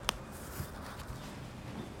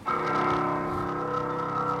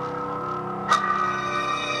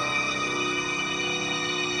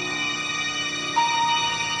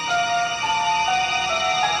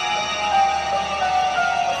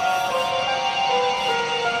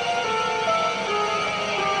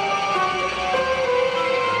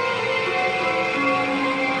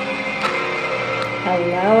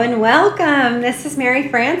Hello and welcome. This is Mary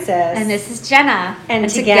Frances. And this is Jenna. And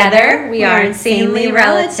together we are Insanely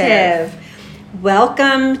Relative.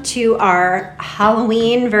 Welcome to our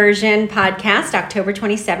Halloween version podcast, October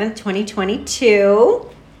 27th, 2022.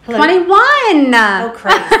 Hello. 21! Oh,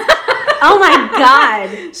 Christ. Oh, my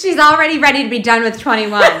God. She's already ready to be done with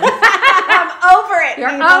 21. I'm over it.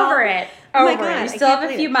 You're people. over it. Oh my Over God, it. You I still can't have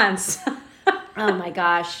a few believe months. Oh my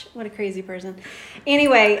gosh, what a crazy person.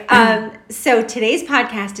 Anyway, so today's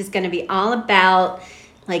podcast is going to be all about,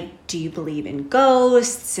 like, do you believe in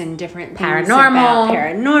ghosts and different things about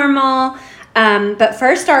paranormal? But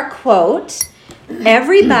first, our quote: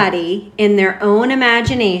 everybody in their own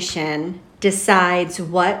imagination decides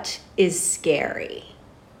what is scary.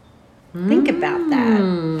 Think about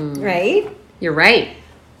that, right? You're right.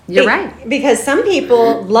 You're right. Because some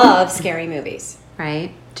people love scary movies.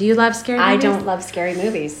 Right. Do you love scary movies? I don't love scary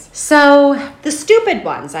movies. So, The stupid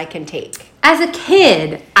ones I can take. as a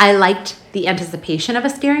kid, I liked the anticipation of a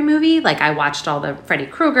scary movie. Like, I watched all the Freddy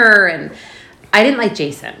Krueger, and I didn't like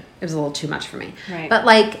Jason. It was a little too much for me. Right. But,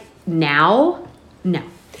 like, now, no.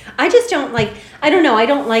 I just don't like, I don't know, I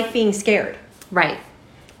don't like being scared. Right.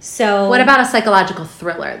 So What about a psychological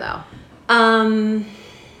thriller, though?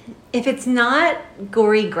 If it's not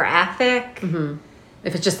gory graphic,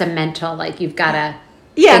 If it's just a mental, like, you've got to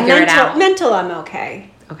figure it out. mental I'm okay.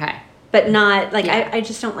 Okay. But not, like, Yeah. I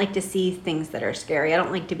just don't like to see things that are scary. I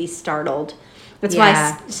don't like to be startled. That's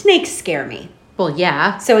Yeah. why snakes scare me. Well,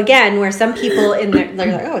 yeah. So again, where some people they're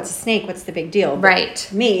like, oh, it's a snake, what's the big deal? But Right.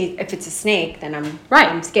 to me, if it's a snake, then I'm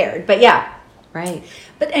Right. scared. But yeah. Right.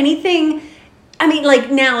 But anything, I mean, like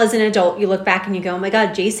now as an adult, you look back and you go, oh my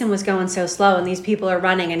God, Jason was going so slow and these people are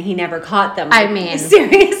running and he never caught them. I Like, mean.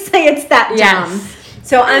 seriously, it's that Yes. dumb.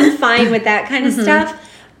 So I'm fine with that kind of stuff.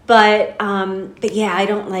 But yeah, I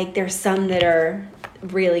don't like, there's some that are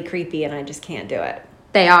really creepy and I just can't do it.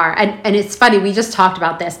 They are. And it's funny, we just talked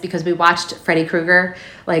about this because we watched Freddy Krueger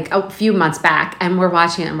like a few months back, and we're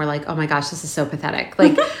watching it and we're like, oh my gosh, this is so pathetic.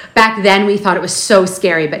 Like back then we thought it was so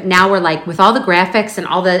scary, but now we're like, with all the graphics and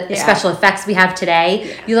all the special effects we have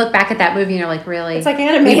today, you look back at that movie and you're like, really? It's like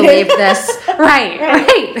animated. We believe this?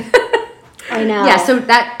 Right. I know. Yeah, so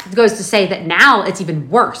that goes to say that now it's even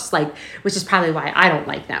worse, like, which is probably why I don't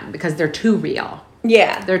like them, because they're too real.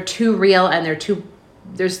 Yeah. They're too real, and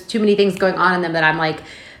there's too many things going on in them that I'm like,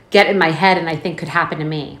 get in my head and I think could happen to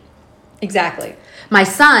me. Exactly. My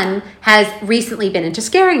son has recently been into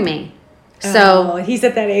scaring me. So, he's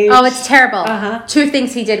at that age. oh, it's terrible. Uh-huh. 2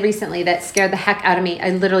 things he did recently that scared the heck out of me. I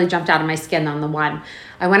literally jumped out of my skin on the one.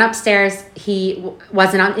 I went upstairs. He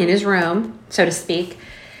wasn't in his room, so to speak.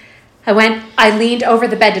 I leaned over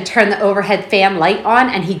the bed to turn the overhead fan light on,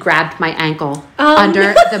 and he grabbed my ankle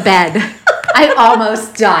under the bed. I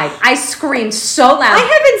almost died. I screamed so loud. I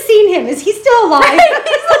haven't seen him. Is he still alive?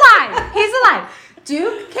 He's alive.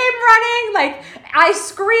 Duke came running. Like, I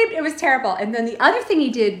screamed. It was terrible. And then the other thing he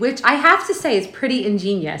did, which I have to say is pretty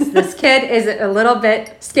ingenious. This kid is a little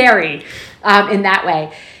bit scary in that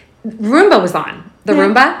way. Roomba was on. The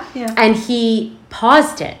Roomba. Yeah. And he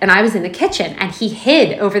paused it, and I was in the kitchen, and he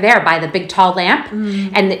hid over there by the big tall lamp,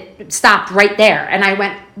 and it stopped right there. And I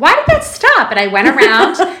went, why did that stop? And I went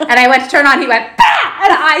around, and I went to turn on. He went, bah!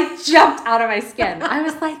 And I jumped out of my skin. I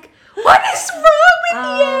was like, what is wrong with you?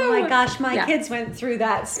 Oh my gosh, my kids went through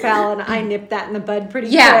that spell, and I nipped that in the bud pretty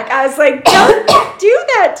Yeah. quick. I was like, don't do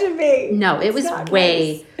that to me. No, it It's was not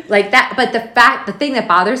way nice. like that. But the thing that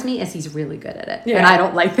bothers me is he's really good at it, Yeah. and I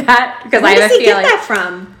don't like that because Where I have does a he feeling. get that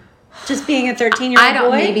from? Just being a 13-year-old I don't.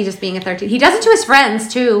 boy? Maybe just being a 13. He does it to his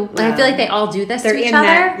friends too. And I feel like they all do this They're to each in other.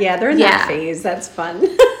 that. Yeah, they're in that phase. That's fun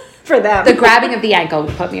for them. The grabbing of the ankle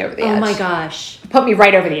put me over the edge. Oh my gosh. Put me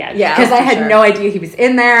right over the edge. Yeah, because I for had sure. no idea he was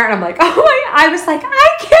in there, and I'm like, oh my! I was like, I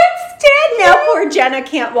can't stand Now you. poor Jenna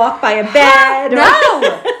can't walk by a bed.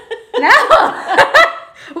 No.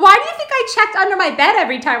 Why do you think I checked under my bed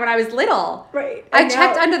every time when I was little? Right. I And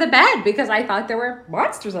checked now- under the bed because I thought there were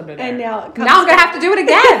monsters under there. And now it comes I'm going to have to do it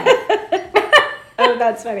again. Oh,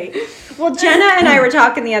 that's funny. Well, Jenna and I were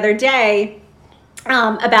talking the other day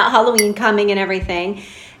about Halloween coming and everything.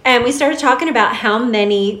 And we started talking about how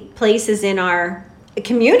many places in our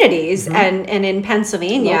communities and in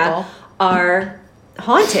Pennsylvania Local. are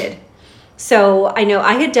haunted. So I know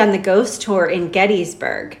I had done the ghost tour in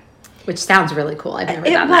Gettysburg. Which sounds really cool. I've never It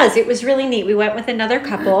done was. that. It was really neat. We went with another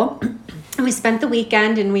couple, and we spent the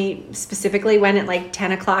weekend, and we specifically went at like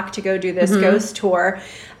 10 o'clock to go do this ghost tour.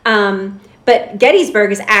 But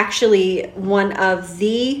Gettysburg is actually one of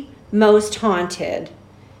the most haunted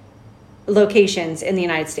locations in the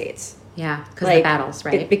United States. Yeah, because of the battles,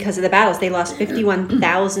 right? Because of the battles. They lost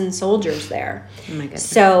 51,000 soldiers there. Oh, my goodness.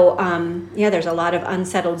 So, there's a lot of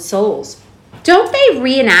unsettled souls. Don't they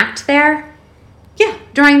reenact there? Yeah.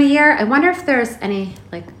 During the year? I wonder if there's any,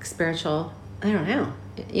 spiritual... I don't know.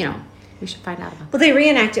 We should find out about that. Well, they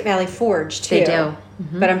reenact at Valley Forge, too. They do.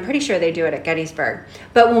 Mm-hmm. But I'm pretty sure they do it at Gettysburg.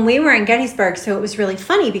 But when we were in Gettysburg, so it was really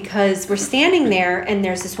funny because we're standing there and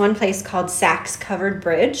there's this one place called Sachs Covered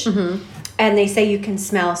Bridge. Mm-hmm. And they say you can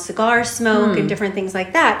smell cigar smoke and different things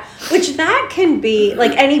like that, which that can be,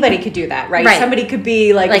 anybody could do that, right? Somebody could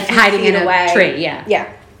be, hiding in a tree, yeah.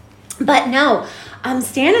 Yeah. But no, I'm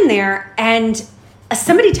standing there and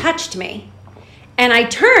somebody touched me. And I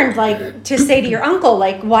turned, to say to your uncle,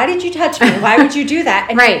 why did you touch me? Why would you do that?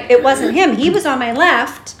 And it wasn't him. He was on my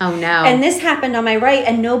left. Oh, no. And this happened on my right,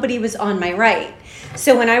 and nobody was on my right.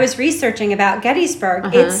 So when I was researching about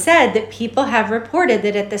Gettysburg, it said that people have reported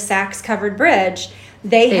that at the Sachs Covered Bridge,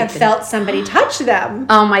 they have felt somebody touch them.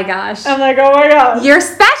 Oh, my gosh. I'm like, oh, my gosh. You're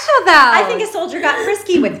special, though. I think a soldier got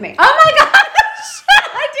frisky with me. Oh, my gosh.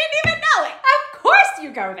 I didn't even know it. Of course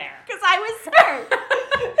you go there. Because I was scared.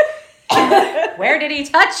 Where did he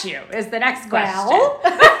touch you is the next question. Well.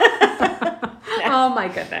 Oh, my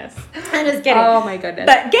goodness. I'm just kidding. Oh, my goodness.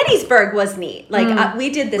 But Gettysburg was neat. We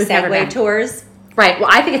did the Segway tours. Right. Well,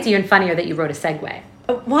 I think it's even funnier that you rode a Segway.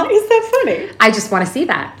 Why is that funny? I just want to see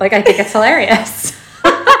that. I think it's hilarious.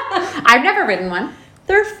 I've never ridden one.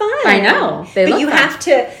 They're fun. I know. But you have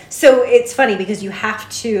to, so it's funny because you have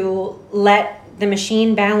to let the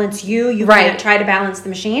machine balance you. You can't try to balance the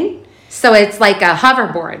machine. So it's like a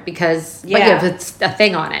hoverboard because it's a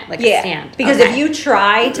thing on it, a stand. Because if you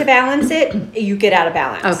try to balance it, you get out of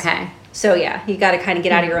balance. Okay. So you got to kind of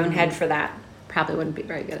get out of your own head for that. Probably wouldn't be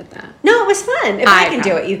very good at that. No, it was fun. If I can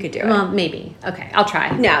do it, you could do it. Well, maybe. Okay, I'll try.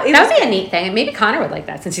 No, that would be a neat thing. Maybe Connor would like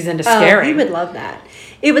that since he's into scary. He would love that.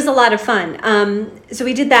 It was a lot of fun. So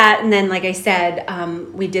we did that, and then, like I said,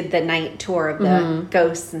 we did the night tour of the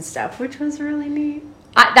ghosts and stuff, which was really neat.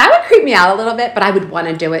 That would creep me out a little bit, but I would want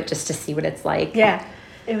to do it just to see what it's like. Yeah,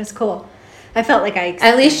 it was cool. I felt like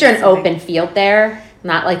at least you're in an open field there,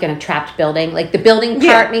 not in a trapped building. The building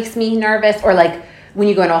part makes me nervous, or when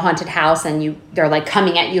you go into a haunted house and they're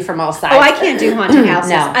coming at you from all sides. Oh, I can't do haunted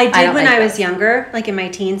houses. No, I did when I was younger, in my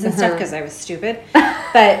teens and stuff, because I was stupid.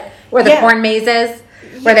 But or the corn mazes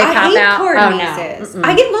where they pop out. I hate corn mazes.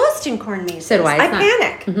 I get lost in corn mazes. So do I. I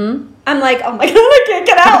panic. Mm-hmm. I'm like, oh my god, I can't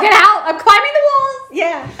get out. Get out! I'm climbing the walls.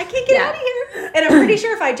 Yeah, I can't get out of here. And I'm pretty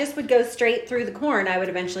sure if I just would go straight through the corn, I would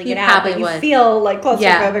eventually get out. Probably would. You feel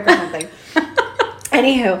claustrophobic or something.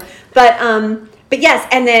 Anywho, but yes,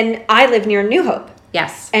 and then I live near New Hope.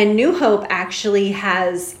 Yes. And New Hope actually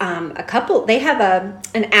has they have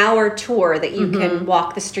an hour tour that you can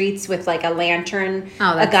walk the streets with a lantern,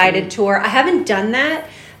 a guided tour. I haven't done that,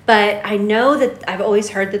 but I know that I've always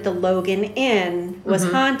heard that the Logan Inn was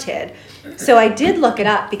haunted. So I did look it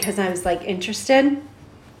up because I was interested.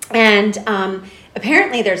 And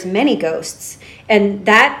apparently there's many ghosts. And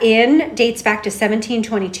that inn dates back to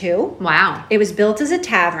 1722. Wow. It was built as a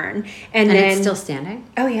tavern. And then it's still standing?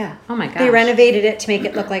 Oh, yeah. Oh, my gosh. They renovated it to make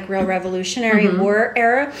it look like real Revolutionary War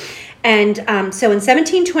era. And so in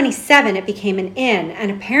 1727, it became an inn.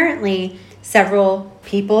 And apparently several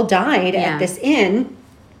people died at this inn.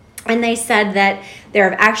 And they said that there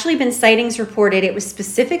have actually been sightings reported. It was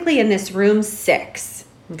specifically in this room 6.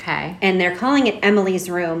 Okay. And they're calling it Emily's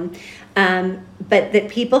room. But that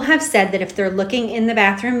people have said that if they're looking in the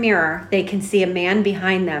bathroom mirror, they can see a man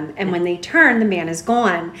behind them. And when they turn, the man is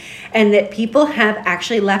gone. And that people have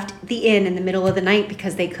actually left the inn in the middle of the night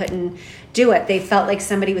because they couldn't do it. They felt like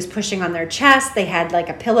somebody was pushing on their chest. They had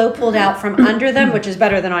a pillow pulled out from under them, which is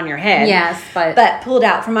better than on your head. Yes, but pulled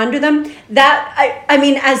out from under them. That, I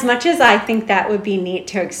mean, as much as I think that would be neat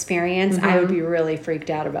to experience, I would be really freaked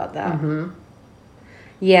out about that. Mm-hmm.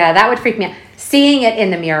 Yeah, that would freak me out. Seeing it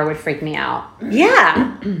in the mirror would freak me out.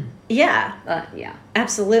 Yeah. Yeah. Yeah.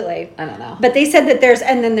 Absolutely. I don't know. But they said that there's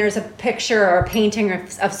a picture or a painting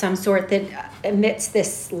of some sort that emits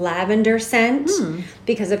this lavender scent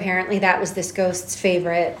because apparently that was this ghost's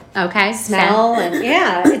favorite smell. And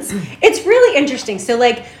yeah, it's really interesting. So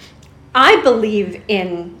I believe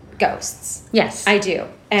in ghosts. Yes. I do.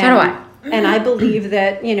 And, so do I. And I believe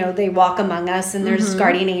that, they walk among us and there's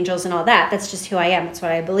guardian angels and all that. That's just who I am. That's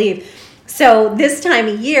what I believe. So this time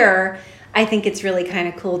of year, I think it's really kind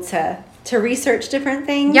of cool to research different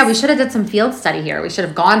things. Yeah, we should have did some field study here. We should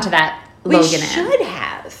have gone to that Logan Inn. We should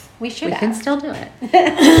have. We can still do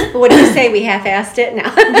it. What do you say? We half-assed it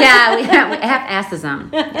now? Yeah, we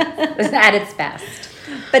half-assism. Yeah. It's at its best.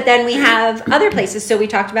 But then we have other places. So we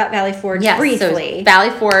talked about Valley Forge briefly. So Valley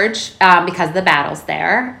Forge, because of the battles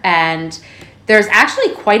there. And there's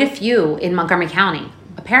actually quite a few in Montgomery County.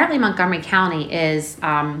 Apparently Montgomery County is,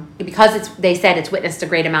 because they said it's witnessed a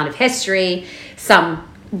great amount of history, some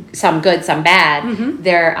good, some bad,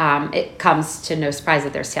 it comes to no surprise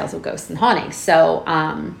that there's tales of ghosts and hauntings. So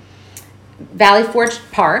Valley Forge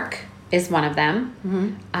Park is one of them.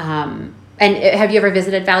 And have you ever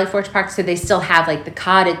visited Valley Forge Park? So they still have like the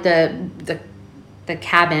cottage, the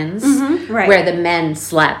cabins where the men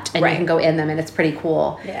slept, and you can go in them, and it's pretty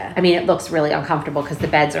cool. Yeah. I mean, it looks really uncomfortable because the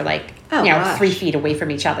beds are like 3 feet away from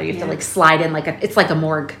each other. You have to like slide in it's like a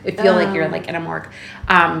morgue. It feels like you're like in a morgue.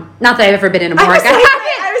 Not that I've ever been in a morgue. I was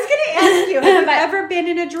going to ask you, have you ever been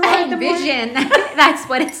in a drawer at the vision? That's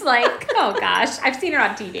what it's like. Oh gosh, I've seen it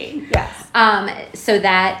on TV. Yes. So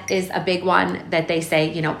that is a big one that they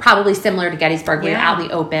say, probably similar to Gettysburg, where you're out in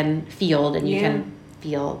the open field and you can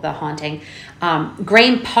feel the haunting.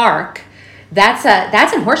 Graham Park, that's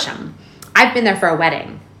in Horsham. I've been there for a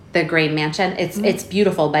wedding. The Graham Mansion. It's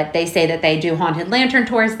beautiful, but they say that they do haunted lantern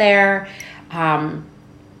tours there, and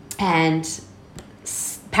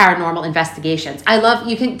paranormal investigations. I love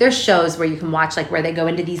there's shows where you can watch like where they go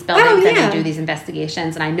into these buildings and they do these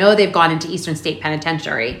investigations. And I know they've gone into Eastern State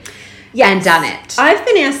Penitentiary and done it. I've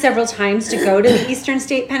been asked several times to go to the Eastern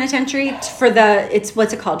State Penitentiary for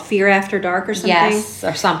what's it called? Fear After Dark or something? Yes,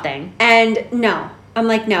 or something. And no, I'm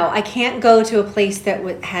like, no, I can't go to a place that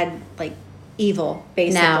had like evil,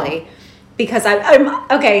 basically. No. Because I'm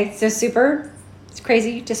okay, so it's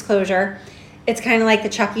crazy disclosure. It's kind of like the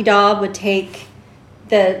Chucky doll would take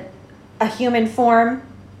a human form.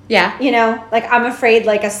 Yeah. Like I'm afraid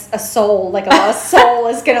like a soul, like a lost soul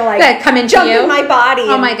is going to like come into jump in my body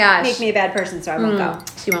and my gosh, make me a bad person, so I won't go.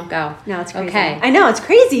 She won't go. No, it's crazy. Okay. I know, it's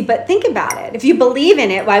crazy, but think about it. If you believe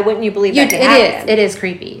in it, why wouldn't you believe that could happen? It is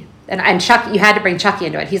creepy. And Chucky, you had to bring Chucky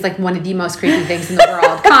into it. He's like one of the most creepy things in the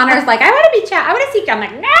world. Connor's like, I want to be Chucky. I want to see Chucky. I'm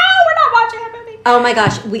like, no, we're not watching that movie. Oh my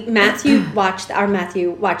gosh,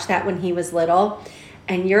 Matthew watched that when he was little,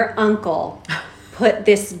 and your uncle put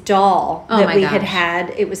this doll that we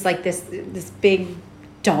had. It was like this big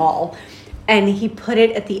doll, and he put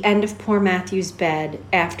it at the end of poor Matthew's bed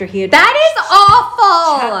after he had. That is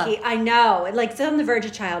awful. Chucky, I know. Like, it's on the verge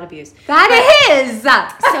of child abuse. That is.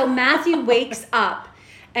 So Matthew wakes up,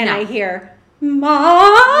 and I hear,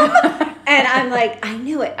 Mom! And I'm like, I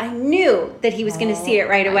knew it. I knew that he was going to see it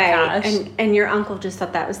right away. Gosh. And your uncle just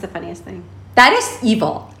thought that was the funniest thing. That is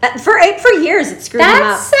evil. For years, it screwed him up.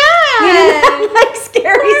 That's sad. Like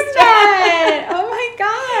scary stuff. Oh my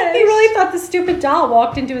God. He really thought the stupid doll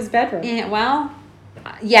walked into his bedroom. Yeah, well,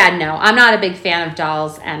 no, I'm not a big fan of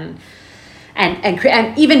dolls, and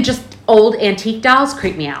even just old antique dolls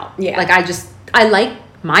creep me out. Yeah. Like I like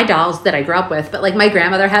my dolls that I grew up with, but like my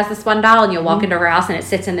grandmother has this one doll, and you'll walk into her house and it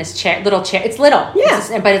sits in this little chair. It's little.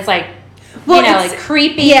 Yeah. But it's like, like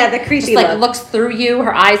creepy. Yeah, the creepy just look. Looks through you.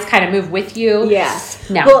 Her eyes kind of move with you. Yeah.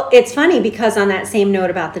 No. Well, it's funny because on that same note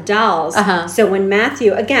about the dolls, so when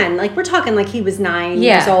Matthew, again, like we're talking like he was 9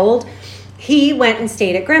 years old, he went and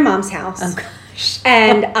stayed at grandmom's house. Oh, gosh.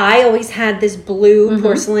 And I always had this blue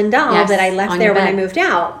porcelain doll that I left there when I moved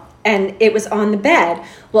out. And it was on the bed.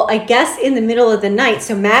 Well, I guess in the middle of the night,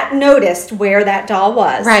 so Matt noticed where that doll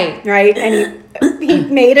was. Right. And he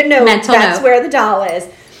made a note. That's where the doll is.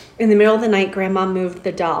 In the middle of the night, Grandma moved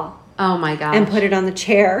the doll. Oh, my gosh. And put it on the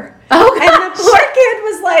chair. Oh, gosh. And the poor kid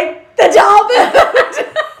was like, the doll moved.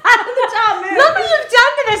 The doll moved. Look what you've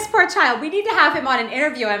done to this poor child. We need to have him on and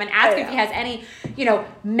interview him and ask if he has any,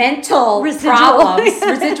 mental problems,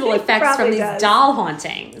 residual effects from these doll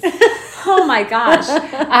hauntings. Oh my gosh.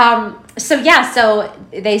 So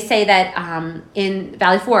they say that in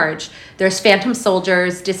Valley Forge, there's phantom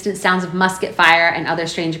soldiers, distant sounds of musket fire, and other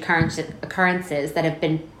strange occurrences that have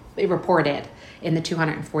been reported in the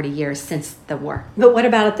 240 years since the war. But what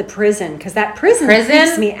about at the prison? Because that prison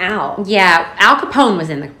freaks me out. Yeah, Al Capone was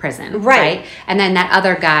in the prison, right? And then that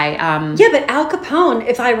other guy. Yeah, but Al Capone,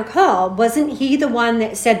 if I recall, wasn't he the one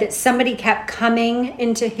that said that somebody kept coming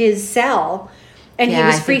into his cell? And he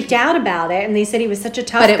was freaked out about it, and they said he was such a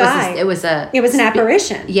tough guy. It was an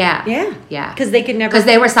apparition. Yeah. Because they could never. Because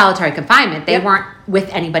they were solitary confinement. They weren't with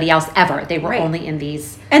anybody else ever. They were only in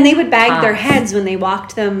these. And they would bag their heads when they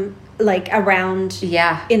walked them like around.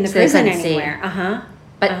 In the prison anywhere.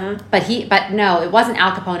 But no, it wasn't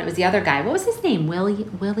Al Capone. It was the other guy. What was his name?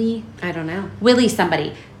 Willie. I don't know. Willie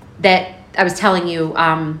somebody that I was telling you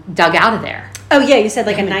dug out of there. Oh, yeah, you said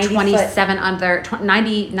like a 27 under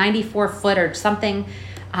 94 foot or something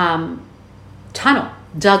tunnel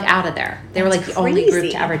dug out of there. They were like the only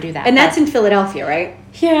group to ever do that. And that's in Philadelphia, right?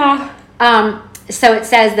 Yeah. So it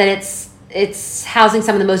says that it's housing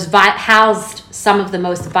some of the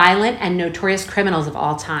most violent and notorious criminals of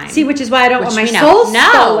all time. See, which is why I don't want my soul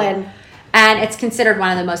stolen. And it's considered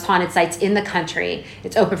one of the most haunted sites in the country.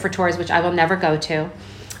 It's open for tours, which I will never go to.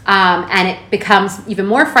 And it becomes even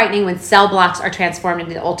more frightening when cell blocks are transformed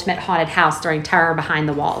into the ultimate haunted house during Terror Behind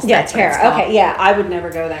the Walls. Yeah, Terror. Okay, yeah, I would never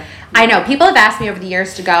go there. I know. People have asked me over the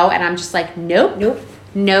years to go, and I'm just like, nope. Nope.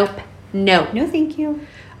 Nope. Nope. No, thank you.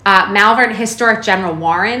 Malvern Historic General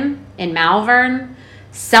Warren in Malvern.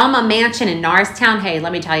 Selma Mansion in Norristown. Hey,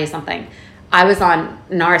 let me tell you something. I was on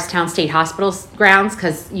Norristown State Hospital's grounds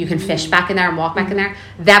because you can fish back in there and walk back in there.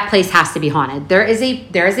 That place has to be haunted. There is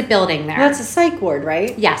a building there. Well, it's a psych ward,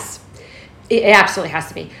 right? Yes, it absolutely has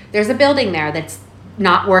to be. There's a building there that's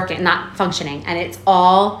not working, not functioning, and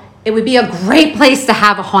it would be a great place to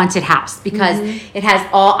have a haunted house because it has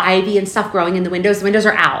all ivy and stuff growing in the windows. The windows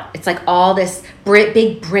are out. It's like all this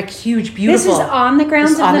big brick, huge, beautiful. This is on the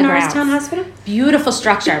grounds of the Norristown Hospital? Beautiful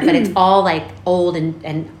structure, but it's all like old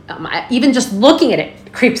and even just looking at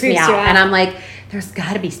it creeps me out. And I'm like, there's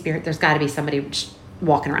got to be spirit. There's got to be somebody just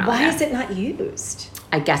walking around. Why is it not used?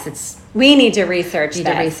 I guess we need to research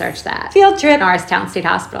that. Field trip. Norristown State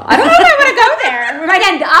Hospital. I don't know if I want to go there. We might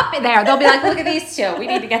end up there. They'll be like, look at these two. We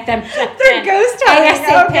need to get them. They're ghost hunting.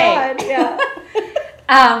 Oh, God. Yeah.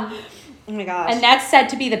 Oh, my gosh. And that's said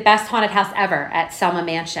to be the best haunted house ever at Selma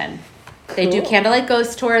Mansion. They do candlelight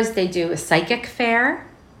ghost tours. They do a psychic fair.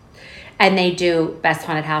 And they do Best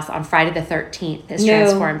Haunted House on Friday the 13th. It's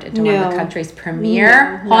transformed into one of the country's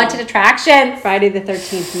premier haunted attractions. Friday the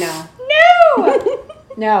 13th, no.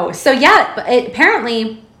 No. So, yeah,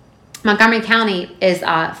 apparently Montgomery County is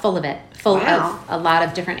full of it. Full of a lot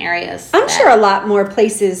of different areas. I'm sure a lot more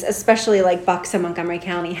places, especially like Bucks and Montgomery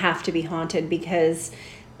County, have to be haunted because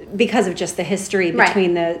of just the history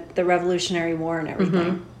between the Revolutionary War and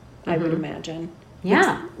everything, I would imagine.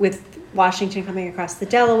 Yeah. With Washington coming across the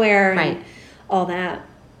Delaware and all that.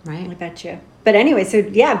 Right. I bet you. But anyway, so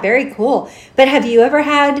yeah, very cool. But have you ever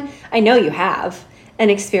had, I know you have, an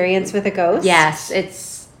experience with a ghost? Yes.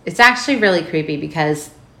 It's actually really creepy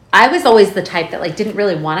because I was always the type that like didn't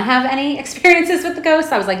really want to have any experiences with the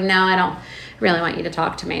ghosts. I was like, no, I don't really want you to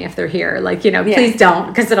talk to me if they're here. Like, please don't,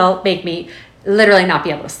 because it'll make me literally not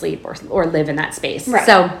be able to sleep or live in that space. Right.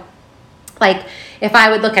 So like if I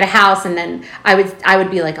would look at a house and then I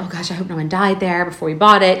would be like, oh gosh, I hope no one died there before we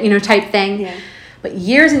bought it, type thing. Yeah. But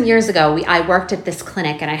years and years ago, I worked at this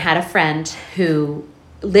clinic and I had a friend who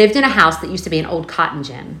lived in a house that used to be an old cotton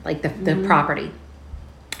gin, like the property.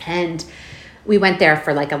 And we went there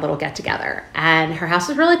for like a little get together and her house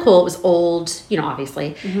was really cool. It was old,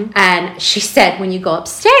 obviously. And she said, when you go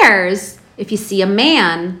upstairs, if you see a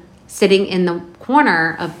man sitting in the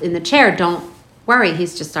corner in the chair, don't worry.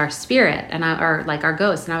 He's just our spirit or like our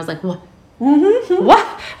ghost. And I was like, what?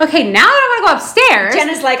 What? Okay, now I don't want to go upstairs.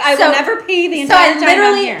 Jenna's like, I will never pee the entire time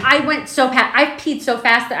I'm here. I went so fast. I peed so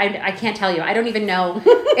fast that I can't tell you. I don't even know.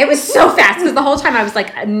 It was so fast because the whole time I was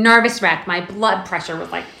like a nervous wreck. My blood pressure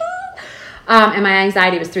was like, and my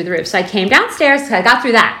anxiety was through the roof. So I came downstairs. I got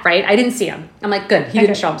through that, right? I didn't see him. I'm like, good. He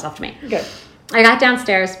didn't show himself to me. Good. I got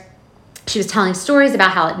downstairs. She was telling stories about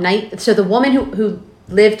how at night, so the woman who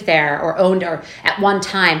lived there or owned or at one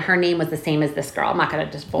time, her name was the same as this girl. I'm not going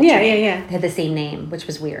to divulge her name. Yeah. They had the same name, which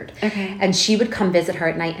was weird. Okay. And she would come visit her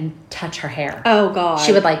at night and touch her hair. Oh, God.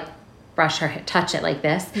 She would like brush her hair, touch it like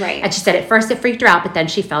this. Right. And she said at first it freaked her out, but then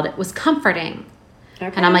she felt it was comforting.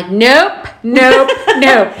 Okay. And I'm like, nope.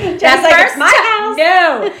 That's like, it's my house.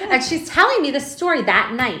 No. And she's telling me this story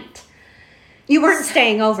that night. You weren't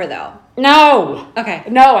staying over, though. No. Okay.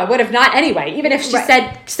 No, I would have not anyway. Even if she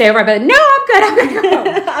said, stay over, but no, I'm good. I'm going to go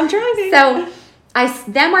home. I'm driving. So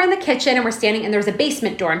then we're in the kitchen and we're standing and there's a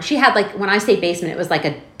basement door. And she had like, when I say basement, it was like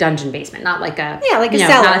a dungeon basement, not like a, like a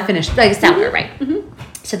cellar. Not a finished, like a cellar, right.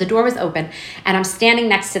 So the door was open and I'm standing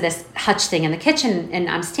next to this hutch thing in the kitchen and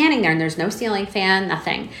I'm standing there and there's no ceiling fan,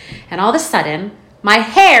 nothing. And all of a sudden, my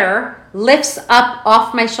hair lifts up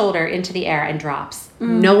off my shoulder into the air and drops.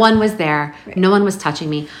 No one was there. Right. No one was touching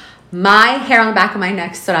me. My hair on the back of my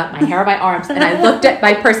neck stood up, my hair on my arms, and I looked at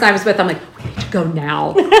my person I was with. I'm like, we need to go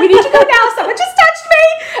now. We need to go now. Someone just touched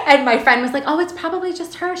me. And my friend was like, oh, it's probably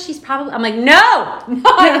just her. She's probably. I'm like, no,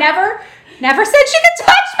 I never said she could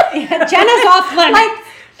touch me. Jenna's off limits.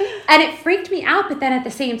 And it freaked me out. But then at the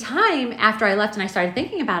same time, after I left and I started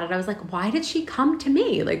thinking about it, I was like, why did she come to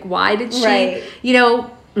me? Like, why did she,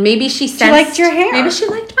 maybe she sensed. She liked your hair. Maybe she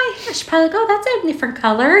liked my hair. She's probably like, oh, that's a different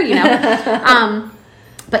color,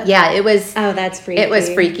 But yeah, it was. Oh, that's freaky. It was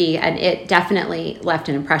freaky, and it definitely left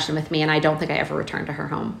an impression with me. And I don't think I ever returned to her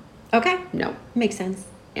home. Okay. No. Makes sense.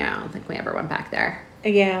 Yeah, I don't think we ever went back there.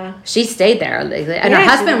 Yeah. She stayed there. And her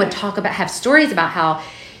husband would have stories about how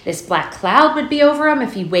this black cloud would be over him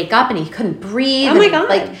if he'd wake up and he couldn't breathe. Oh my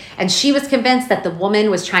God. And she was convinced that the woman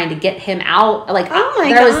was trying to get him out. Oh my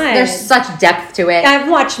God. There's such depth to it. I've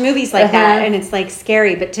watched movies like that, and it's like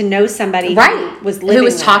scary, but to know somebody who was living who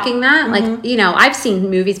was talking that, like, you know, I've seen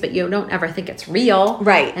movies, but you don't ever think it's real.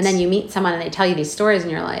 Right. And then you meet someone and they tell you these stories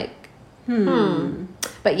and you're like,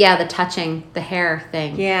 But yeah, the touching, the hair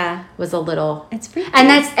thing, was a little. It's freaky.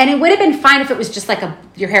 And it would have been fine if it was just like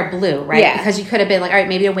your hair blue, right? Yeah. Because you could have been like, all right,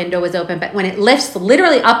 maybe a window was open, but when it lifts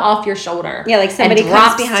literally up off your shoulder, like somebody and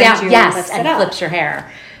comes drops behind down, you, and flips your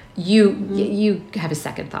hair, you have a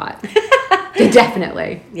second thought.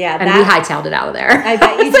 Definitely. Yeah. And we hightailed it out of there. I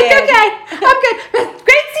bet you did. Like, okay, I'm good.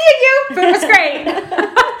 Great seeing you. Food was great.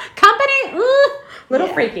 Company, little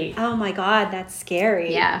freaky. Oh my God, that's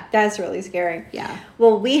scary. Yeah. That's really scary. Yeah.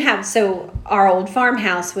 Well, our old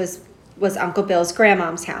farmhouse was Uncle Bill's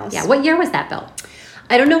grandmom's house. Yeah. What year was that built?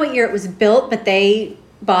 I don't know what year it was built, but they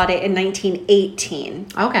bought it in 1918.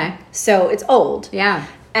 Okay. So it's old. Yeah.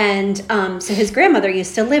 And so his grandmother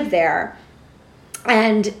used to live there.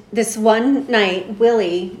 And this one night,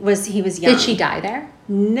 Willie was young. Did she die there?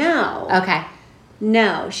 No. Okay.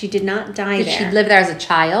 No, she did not die there. Did she live there as a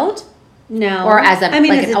child? No. Or as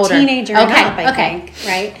an older teenager and up, I think,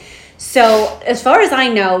 right? So, as far as I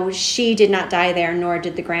know, she did not die there, nor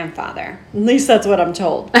did the grandfather. At least that's what I'm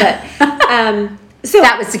told. But so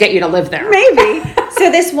that was to get you to live there. Maybe.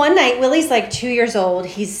 So this one night, Willie's like 2 years old.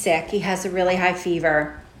 He's sick. He has a really high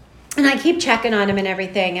fever. And I keep checking on him and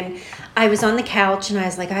everything. And I was on the couch and I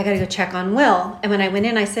was like, I got to go check on Will. And when I went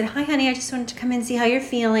in, I said, hi, honey, I just wanted to come in and see how you're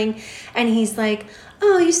feeling. And he's like,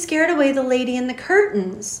 oh, you scared away the lady in the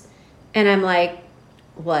curtains. And I'm like,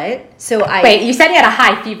 what? So Wait, you said he had a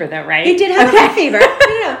high fever though, right? He did have a high fever.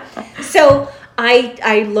 No. So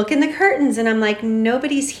I look in the curtains and I'm like,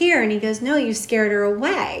 nobody's here. And he goes, no, you scared her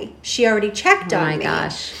away. She already checked on me. Oh my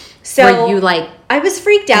gosh. So were you like, I was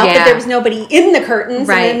freaked out that there was nobody in the curtains,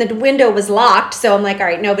 and then the window was locked. So I'm like, all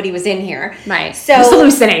right, nobody was in here. Right. So he's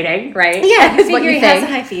hallucinating, right? Yeah, because he has a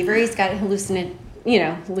high fever. He's got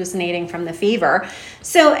hallucinating from the fever.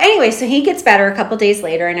 So anyway, so he gets better a couple days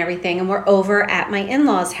later and everything, and we're over at my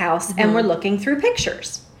in-laws' house and we're looking through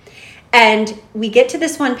pictures. And we get to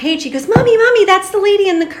this one page. He goes, Mommy, that's the lady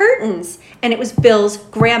in the curtains. And it was Bill's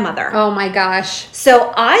grandmother. Oh my gosh.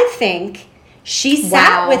 So I think she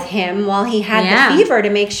sat with him while he had the fever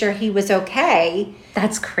to make sure he was okay.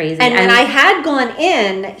 That's crazy. And when I had gone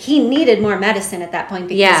in, he needed more medicine at that point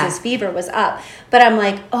because his fever was up. But I'm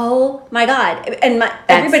like, oh my God. And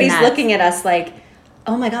everybody's looking at us like,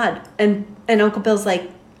 oh my God. And Uncle Bill's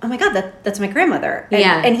like, oh my God, that's my grandmother.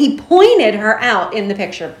 And he pointed her out in the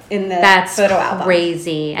picture, in the photo album. That's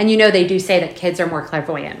crazy. And they do say that kids are more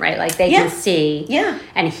clairvoyant, right? Like they can see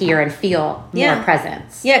and hear and feel more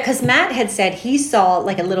presence. Yeah, because Matt had said he saw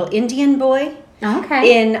like a little Indian boy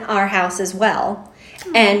in our house as well.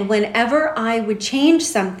 And whenever I would change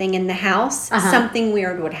something in the house, something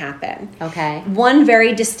weird would happen. Okay. One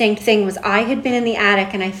very distinct thing was I had been in the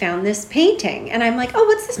attic and I found this painting. And I'm like, oh,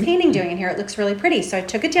 what's this painting doing in here? It looks really pretty. So I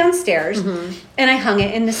took it downstairs and I hung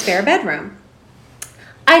it in the spare bedroom.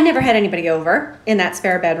 I never had anybody over in that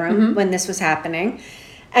spare bedroom when this was happening.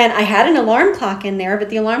 And I had an alarm clock in there, but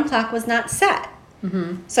the alarm clock was not set.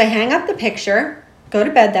 So I hang up the picture, go to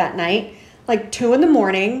bed that night, like 2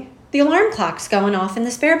 a.m, the alarm clock's going off in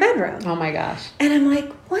the spare bedroom. Oh my gosh. And I'm like,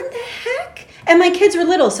 what the heck? And my kids were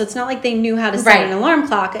little, so it's not like they knew how to set an alarm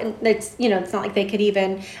clock. And it's not like they could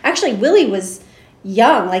even, actually Willie was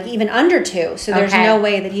young, like even under 2. So there's no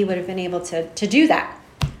way that he would have been able to do that.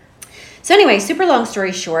 So anyway, super long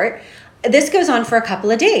story short, this goes on for a couple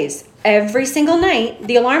of days. Every single night,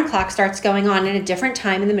 the alarm clock starts going on at a different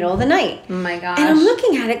time in the middle of the night. Oh my gosh. And I'm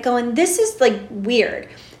looking at it going, this is like weird.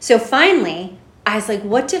 So finally, I was like,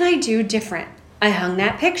 what did I do different? I hung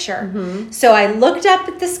that picture. So I looked up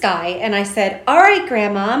at the sky and I said, all right,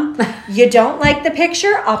 Grandmom, you don't like the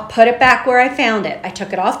picture? I'll put it back where I found it. I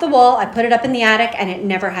took it off the wall, I put it up in the attic, and it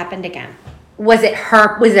never happened again. Was it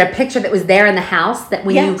a picture that was there in the house that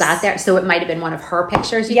when you got there? So it might have been one of her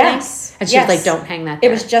pictures, you think? And she was like, don't hang that there.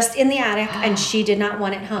 It was just in the attic and she did not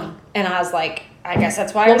want it hung. And I was like, I guess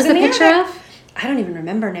that's why it was in the attic. What was the picture of? I don't even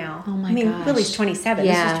remember now. Oh my gosh. Willie's 27.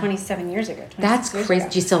 Yeah. This was 27 years ago. That's crazy.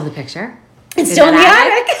 Do you still have the picture? It's still in the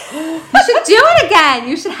attic. You should do it again.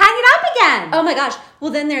 You should hang it up again. Oh my gosh. Well,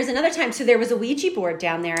 then there's another time. So there was a Ouija board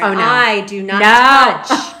down there. And I do not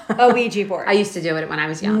touch a Ouija board. I used to do it when I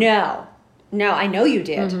was young. No, I know you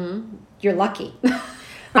did. You're lucky.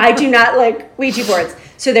 I do not like Ouija boards.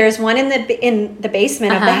 So there's one in the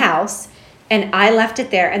basement of the house. And I left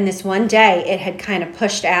it there. And this one day, it had kind of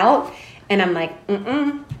pushed out. And I'm like,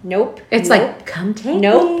 nope. It's like, come take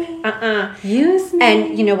me. Use me.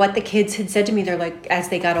 And you know what the kids had said to me? They're like, as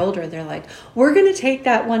they got older, they're like, we're going to take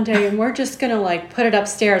that one day and we're just going to like put it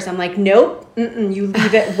upstairs. I'm like, nope. You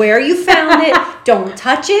leave it where you found it. Don't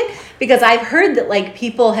touch it. Because I've heard that like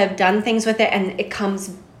people have done things with it and it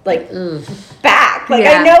comes like back. Like,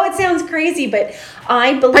 I know it sounds crazy, but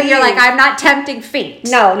I believe. But you're like, I'm not tempting fate.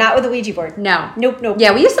 No, not with the Ouija board. No. Nope.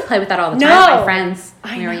 Yeah, we used to play with that all the time with my friends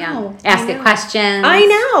when we were young. Ask it questions. I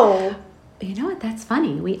know. You know what? That's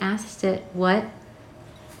funny. We asked it what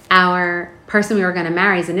our person we were going to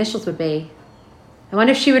marry's initials would be. I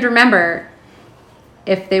wonder if she would remember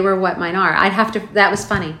if they were what mine are. I'd have to. That was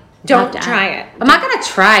funny. Don't try it. I'm not going to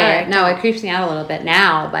try it. No, it creeps me out a little bit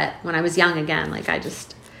now. But when I was young again, like I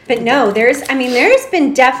just. But no, there's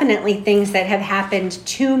been definitely things that have happened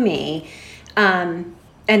to me, and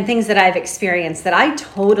things that I've experienced that I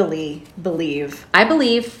totally believe. I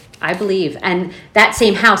believe. And that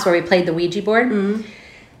same house where we played the Ouija board,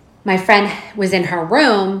 my friend was in her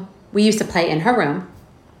room. We used to play in her room.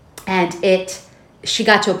 And she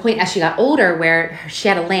got to a point as she got older where she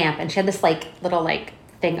had a lamp and she had this like little like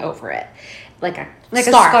thing over it. Like a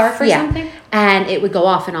scarf or something? And it would go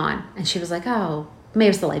off and on. And she was like, oh, maybe it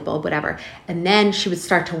was the light bulb, whatever. And then she would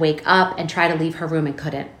start to wake up and try to leave her room and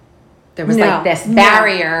couldn't. There was like this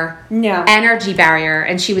barrier, energy barrier,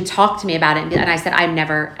 and she would talk to me about it, and I said, I'm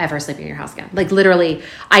never, ever sleeping in your house again. Like, literally,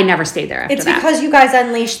 I never stayed there after that. It's because you guys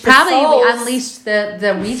unleashed the Probably souls we unleashed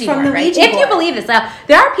the Ouija board, the right? Ouija If board. you believe this. Now,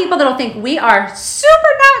 there are people that will think we are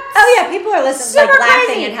super nuts. Oh, yeah, people are listening, Super like, laughing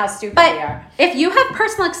crazy. at how stupid but we are. If you have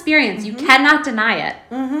personal experience, you cannot deny it.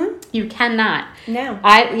 You cannot. No.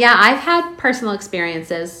 I've had personal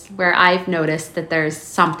experiences where I've noticed that there's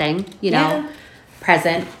something,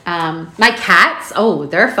 present. My cats,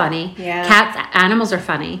 they're funny. Yeah. Cats, animals are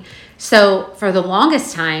funny. So for the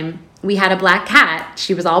longest time, we had a black cat.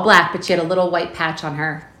 She was all black, but she had a little white patch on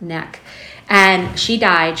her neck. And she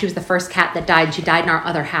died. She was the first cat that died. She died in our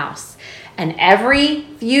other house. And every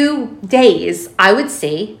few days, I would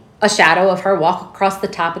see a shadow of her walk across the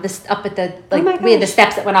top of this, up at the, like, we had the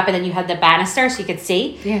steps that went up and then you had the banister so you could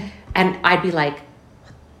see. Yeah. And I'd be like,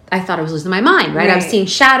 I thought I was losing my mind, right? I was seeing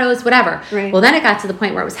shadows, whatever. Right. Well, then it got to the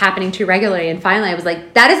point where it was happening too regularly. And finally I was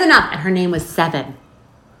like, that is enough. And her name was Seven.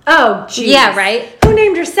 Oh, geez. Yeah, right? Who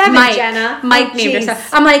named her Seven, Mike. Jenna? Mike named her Seven.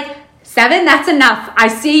 I'm like, Seven, that's enough. I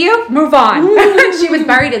see you. Move on. She was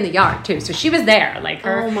buried in the yard too. So she was there. Like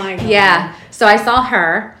her. Oh my God. Yeah. So I saw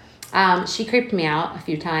her. She creeped me out a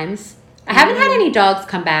few times. I haven't had any dogs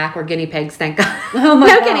come back or guinea pigs, thank God. Oh my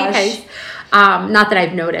gosh. Guinea pigs. Not that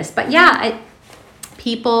I've noticed. But yeah,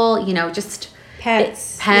 people, just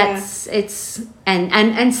Pets. It's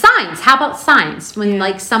and signs. How about signs? When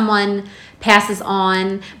like someone passes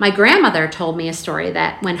on. My grandmother told me a story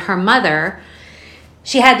that when her mother,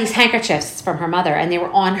 she had these handkerchiefs from her mother and they were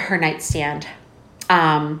on her nightstand.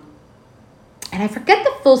 And I forget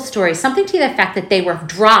the full story, something to the effect that they were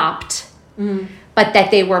dropped, but that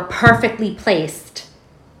they were perfectly placed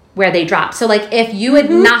where they dropped. So like if you had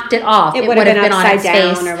knocked it off, it would have been on its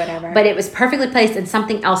face or whatever. But it was perfectly placed and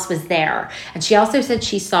something else was there. And she also said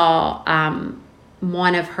she saw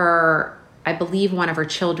one of her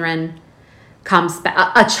children comes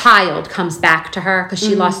back, a child comes back to her because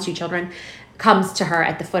she lost two children, comes to her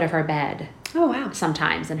at the foot of her bed. Oh, wow.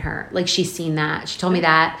 Sometimes in her, like she's seen that. She told me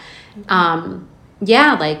that. I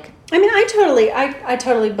mean, I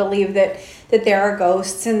totally believe that there are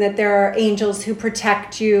ghosts and that there are angels who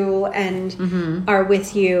protect you and are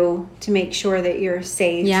with you to make sure that you're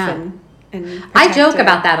safe. Yeah. And I joke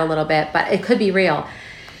about that a little bit, but it could be real.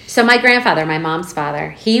 So my grandfather, my mom's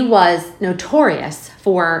father, he was notorious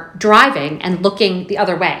for driving and looking the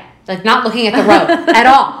other way. Like not looking at the road at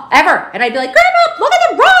all, ever. And I'd be like, Grandma, look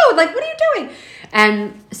at the road. Like, what are you doing?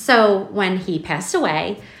 And so when he passed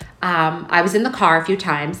away, I was in the car a few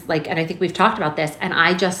times, and I think we've talked about this, and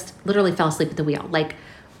I just literally fell asleep at the wheel, like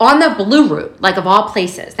on the Blue Route, like of all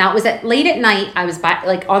places. Now it was late at night. I was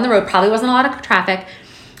on the road, probably wasn't a lot of traffic,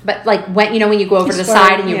 but when you go over to the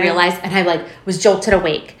side and you realize, and I was jolted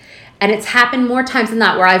awake. And it's happened more times than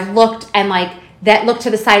not where I've looked and that looked to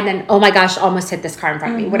the side and then, oh my gosh, almost hit this car in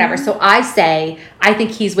front of me, whatever. So I say, I think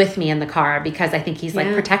he's with me in the car because I think he's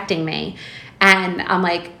protecting me. And I'm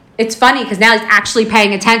like, it's funny because now he's actually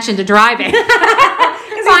paying attention to driving.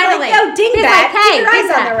 Finally Totally. Like, yo, dingbat. He's like, hey, keep your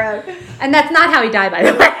eyes on dingbat. the road. And that's not how he died, by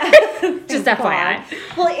the way. Just FYI.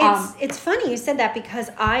 Well, it's funny you said that because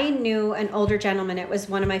I knew an older gentleman. It was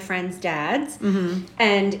one of my friend's dads. Mm-hmm.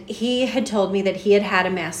 And he had told me that he had had a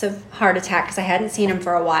massive heart attack because I hadn't seen him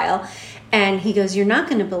for a while. And he goes, you're not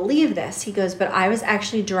going to believe this. He goes, but I was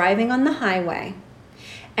actually driving on the highway.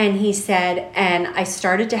 And he said, and I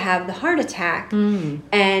started to have the heart attack.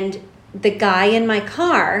 And the guy in my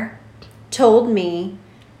car told me,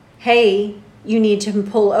 hey, you need to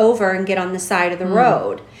pull over and get on the side of the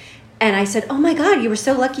road. And I said, oh my God, you were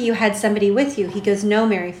so lucky you had somebody with you. He goes, no,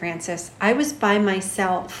 Mary Frances, I was by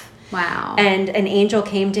myself. Wow. And an angel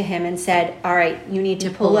came to him and said, all right, you need to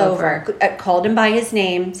pull over. Called him by his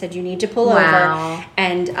name, said, you need to pull over.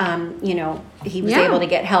 And, he was able to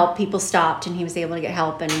get help. People stopped and he was able to get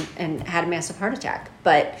help and had a massive heart attack.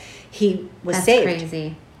 But he was saved. That's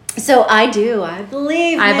crazy. So I do. I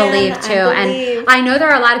believe, man. I believe too. And I know there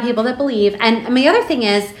are a lot of people that believe. And the other thing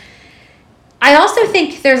is, I also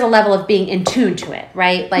think there's a level of being in tune to it,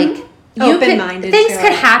 right? Like, open-minded. Things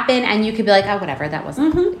could happen and you could be like, oh, whatever, that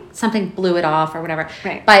wasn't, something blew it off or whatever.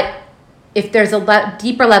 Right. But if there's a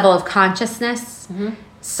deeper level of consciousness,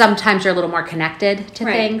 sometimes you're a little more connected to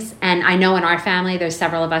things. And I know in our family, there's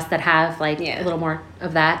several of us that have like a little more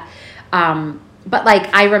of that. But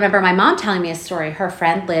like, I remember my mom telling me a story. Her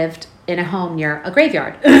friend lived in a home near a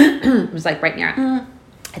graveyard. It was like right near it. And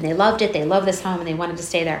they loved it. They loved this home and they wanted to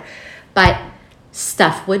stay there. But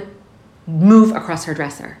stuff would move across her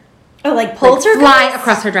dresser. Oh, like poltergeist? Fly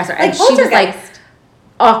across her dresser. Like and she was like poltergeist.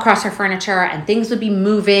 all across her furniture and things would be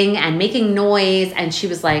moving and making noise. And she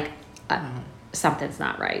was like, something's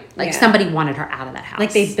not right. Like somebody wanted her out of that house.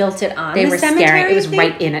 Like they built it on they the were cemetery? Scaring. It was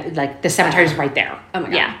right in it. Like the cemetery is right there. Oh my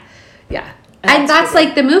God. Yeah. And that's creepy.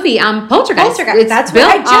 like the movie Poltergeist. It's that's built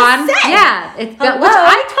what I just on, said. Yeah, it's built, which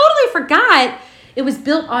I totally forgot. It was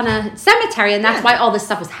built on a cemetery, and that's why all this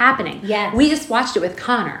stuff was happening. Yes. We just watched it with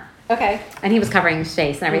Connor. Okay. And he was covering his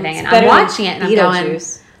face and everything, and better I'm watching it, and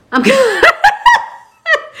Beetlejuice. I'm going.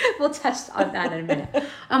 We'll touch on that in a minute.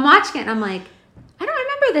 I'm watching it, and I'm like, I don't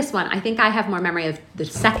remember this one. I think I have more memory of the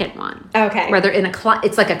second one. Okay. Where they're in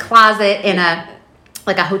it's like a closet in a.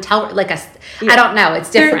 Like a hotel, like a, I don't know, it's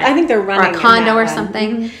different. I think they're running or a condo or one.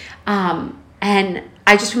 something. And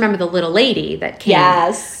I just remember the little lady that came.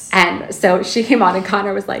 Yes. And so she came on and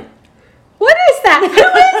Connor was like, what is that? Who is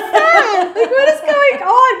that? Like, what is going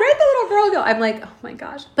on? Where'd the little girl go? I'm like, oh my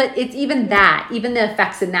gosh. But it's even the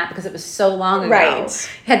effects in that because it was so long ago. Right.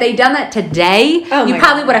 Had they done that today, you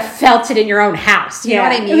probably would have felt it in your own house. You know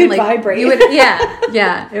what I mean? It would vibrate. You would,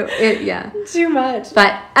 yeah. Too much.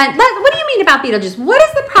 But what do you mean about Beetlejuice? What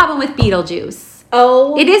is the problem with Beetlejuice?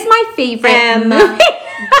 Oh, it is my favorite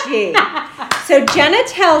movie. So Jenna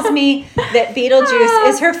tells me that Beetlejuice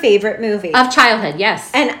is her favorite movie. Of childhood,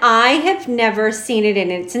 yes. And I have never seen it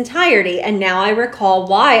in its entirety. And now I recall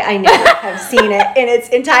why I never have seen it in its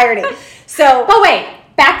entirety. So, but wait,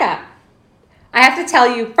 back up. I have to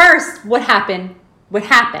tell you first what happened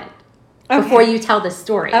before you tell this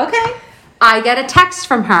story. Okay. I get a text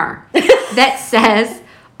from her that says,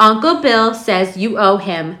 Uncle Bill says you owe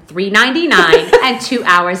him $3.99 and 2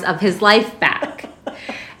 hours of his life back.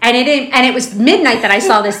 And it was midnight that I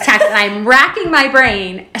saw this text, and I'm racking my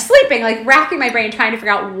brain, trying to figure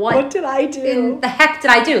out what did I do? In the heck did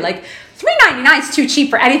I do? Like $3.99 is too cheap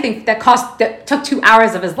for anything that took 2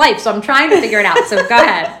 hours of his life. So I'm trying to figure it out. So go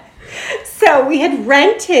ahead. So we had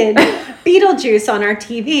rented Beetlejuice on our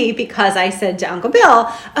TV because I said to Uncle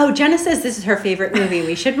Bill, oh, Jenna says this is her favorite movie.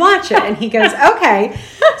 We should watch it. And he goes, okay.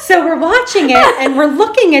 So we're watching it and we're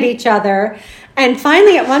looking at each other. And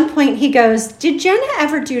finally at one point he goes, did Jenna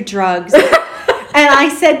ever do drugs? And I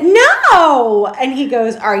said, no. And he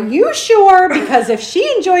goes, are you sure? Because if she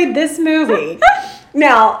enjoyed this movie.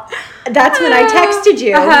 Now, that's when I texted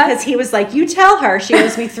you because he was like, you tell her she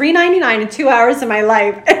owes me $3.99 and 2 hours of my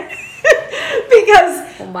life.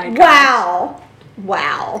 Because, oh my gosh.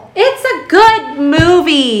 Wow. It's a good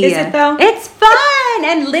movie. Is it though? It's fun.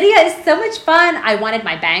 And Lydia is so much fun. I wanted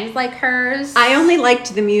my bangs like hers. I only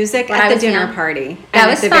liked the music at the dinner party. That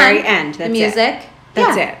was at the fun. very end. The music.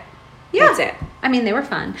 That's it. Yeah. That's it. I mean, they were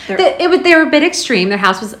fun. They were a bit extreme. Their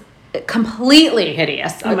house was completely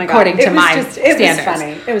hideous, according to my standards. It was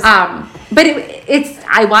funny. It was funny. But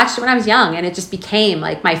I watched it when I was young, and it just became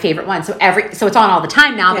like my favorite one. So it's on all the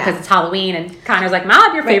time now because it's Halloween, and Connor's like,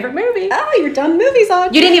 Mom, your favorite movie. Oh, your dumb movie's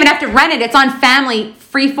on. You didn't even have to rent it. It's on Family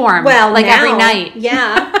Freeform. Well, like now, every night.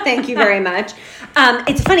 Yeah. Thank you very much.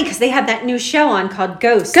 It's funny because they have that new show on called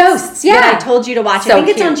Ghosts. Ghosts, yeah. That I told you to watch. So I think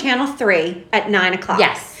it's cute. on Channel 3 at 9 o'clock.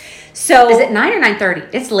 Yes. So is it 9 or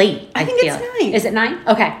 9:30? It's late. I think it's 9. Is it 9?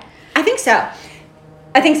 Okay. I think so.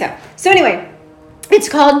 I think so. So anyway, it's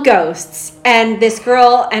called Ghosts, and this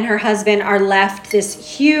girl and her husband are left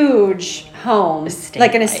this huge home,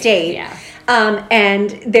 like an estate. Yeah. And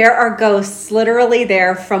there are ghosts literally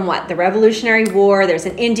there from what? The Revolutionary War. There's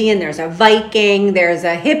an Indian, there's a Viking, there's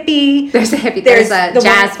a hippie. There's a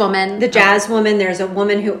jazz woman. The jazz woman. There's a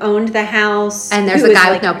woman who owned the house. And there's a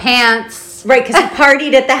guy with no pants. Right, because he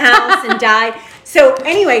partied at the house and died. So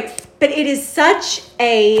anyway, but it is such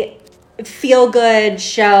a feel-good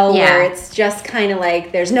show where it's just kind of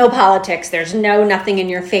like there's no politics, there's nothing in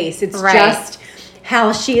your face. It's just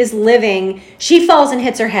how she is living. She falls and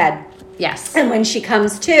hits her head. Yes. And when she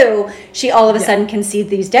comes to, she all of a sudden can see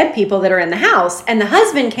these dead people that are in the house, and the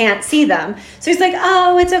husband can't see them. So he's like,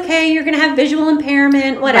 oh, it's okay. You're going to have visual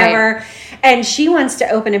impairment, whatever. Right. And she wants to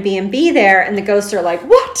open a B&B there, and the ghosts are like,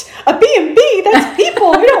 what? A B&B? That's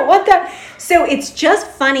people. We don't want that. So it's just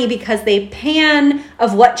funny because they pan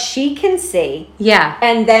of what she can see. Yeah.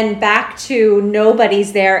 And then back to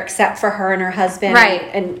nobody's there except for her and her husband. Right.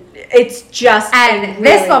 And it's just... And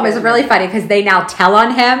this one was really funny because they now tell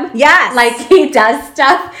on him. Yes. Like he does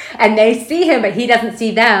stuff and they see him, but he doesn't see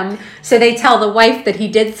them. So they tell the wife that he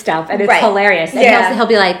did stuff, and it's hilarious. And he'll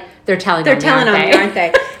be like, they're telling on me, aren't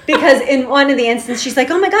they? Because in one of the instances, she's like,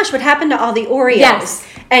 oh my gosh, what happened to all the Oreos? Yes.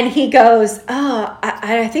 And he goes, oh,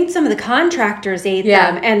 I think some of the contractors ate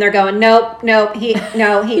them. And they're going, nope, he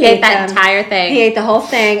ate that entire thing. He ate the whole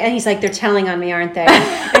thing. And he's like, they're telling on me, aren't they?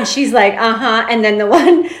 And she's like, uh-huh. And then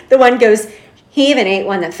the one goes, he even ate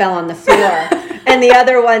one that fell on the floor. And the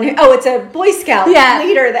other one, it's a Boy Scout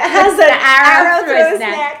leader that has an arrow through his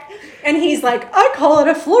neck. And he's like, I call it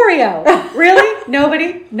a Florio. Really?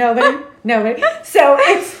 Nobody? So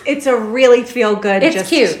it's a really feel good. It's just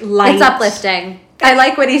cute. Light. It's uplifting. I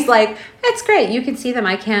like when he's like, it's great. You can see them.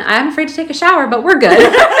 I can't. I'm afraid to take a shower, but we're good.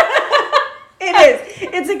 It is.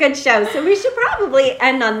 It's a good show. So we should probably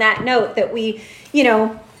end on that note that we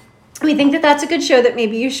think that that's a good show that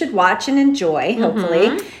maybe you should watch and enjoy,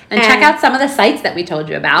 hopefully. And check out some of the sites that we told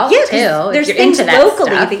you about, too. There's things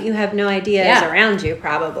locally that you have no idea is around you,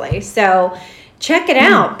 probably. So check it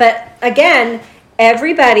out. But again,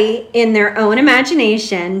 everybody in their own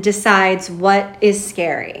imagination decides what is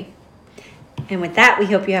scary. And with that, we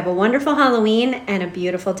hope you have a wonderful Halloween and a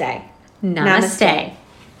beautiful day. Namaste.